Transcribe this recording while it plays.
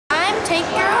Tank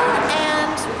Girl,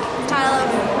 and the title of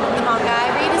the manga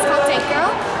I read is called Tank Girl,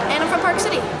 and I'm from Park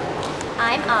City.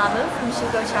 I'm Amu from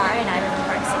Shugochar, and I'm from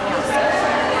Park City also.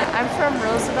 I'm from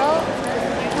Roosevelt,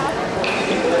 Utah.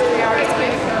 3 hours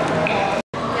away.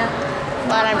 Yeah.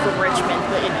 But I'm from Richmond,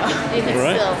 but you know, even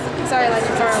still. Sorry, like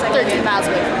it's 13 miles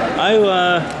away from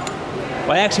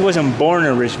Well, I actually wasn't born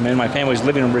in Richmond. My family was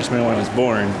living in Richmond when I was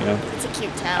born. You know. It's a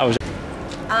cute town.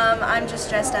 I'm just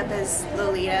dressed up as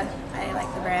Lolita. I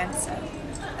like the brand, so.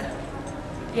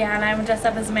 Yeah, and I'm dressed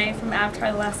up as May from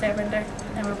Avatar: The Last Airbender,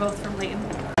 and we're both from Layton.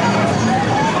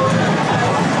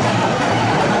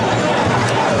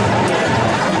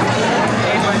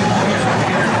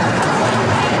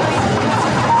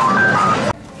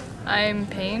 I'm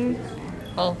Payne,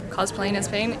 well, cosplaying as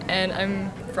Payne, and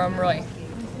I'm from Roy.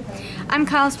 I'm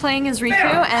cosplaying as Riku,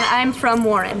 and I'm from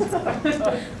Warren.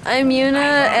 I'm Yuna,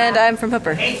 and I'm from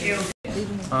Hooper.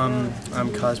 I'm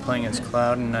cosplaying as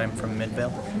Cloud, and I'm from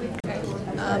Midvale.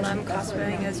 I'm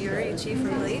cosplaying as Yuriichi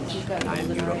from Bleach. I'm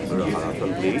Naruto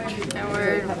from Bleach. And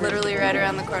we're literally right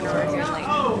around the corner. We're here in Layton.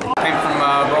 I came from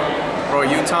Roy,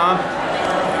 Utah.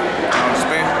 Just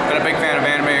been a big fan of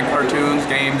anime and cartoons,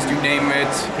 games, you name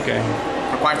it,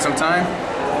 for quite some time.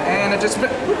 And I just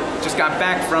got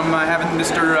back from having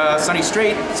Mr. Sunny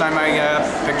Straight sign my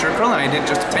picture of Krillin I did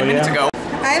just 10 minutes ago.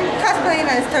 I'm cosplaying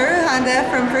as Toru Honda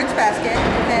from Fruits Basket.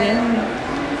 And,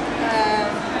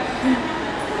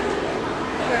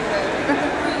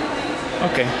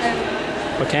 Okay.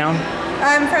 What town?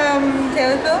 I'm from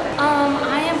Taylorsville.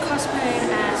 I am cosplaying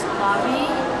as Bobby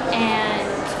and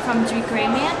from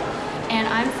D-Greyman, and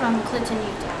I'm from Clinton,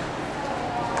 Utah.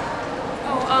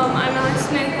 Oh, I'm Alex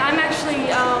Smith. I'm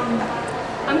actually,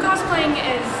 I'm cosplaying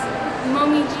as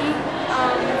Momiji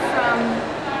from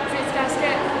Fruits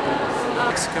Basket.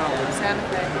 Santa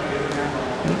Fe.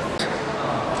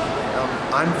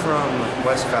 I'm from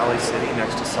West Valley City,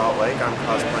 next to Salt Lake. I'm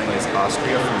cosplaying as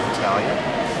Austria from Hetalia.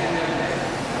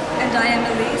 And I am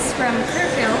Elise from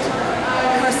Clearfield,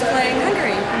 cosplaying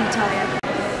Hungary from Hetalia.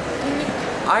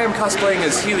 I am cosplaying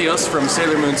as Helios from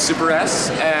Sailor Moon Super S,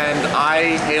 and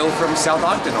I hail from South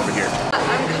Ogden over here.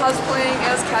 I'm cosplaying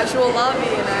as Casual Lobby,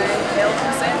 and I hail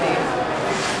from Sandy.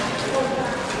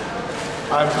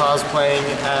 I'm cosplaying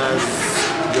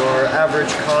as your average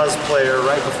cosplayer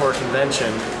right before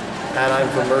convention, and I'm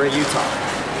from Murray, Utah.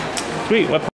 Sweet.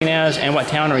 What as and what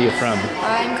town are you from?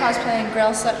 I'm cosplaying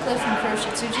Grail Sutcliffe from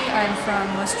Kuroshitsuji. I'm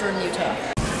from Western Utah.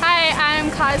 Hi, I'm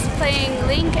cosplaying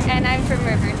Link, and I'm from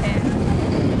Riverdale.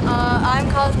 I'm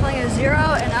cosplaying as Zero,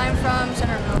 and I'm from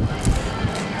Centerville.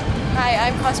 Hi,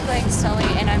 I'm cosplaying Sully,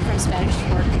 and I'm from Spanish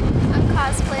Fork. I'm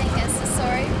cosplaying as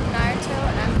Sasori from Naruto,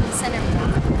 and I'm from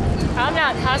Centerville. I'm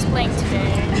not cosplaying today.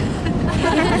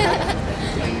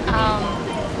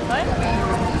 What?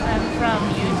 I'm from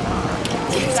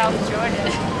Utah, South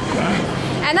Jordan.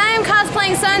 And I am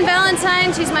cosplaying Sun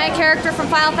Valentine. She's my character from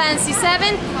Final Fantasy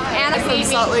VII. And I'm from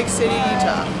Salt Lake City,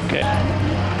 Utah. Okay.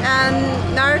 And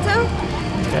Naruto.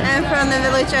 I'm from the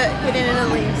village hidden in the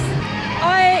leaves.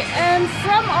 I am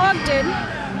from Ogden.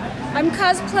 I'm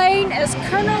cosplaying as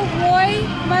Colonel Roy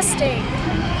Mustang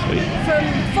from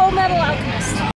Fullmetal Alchemist.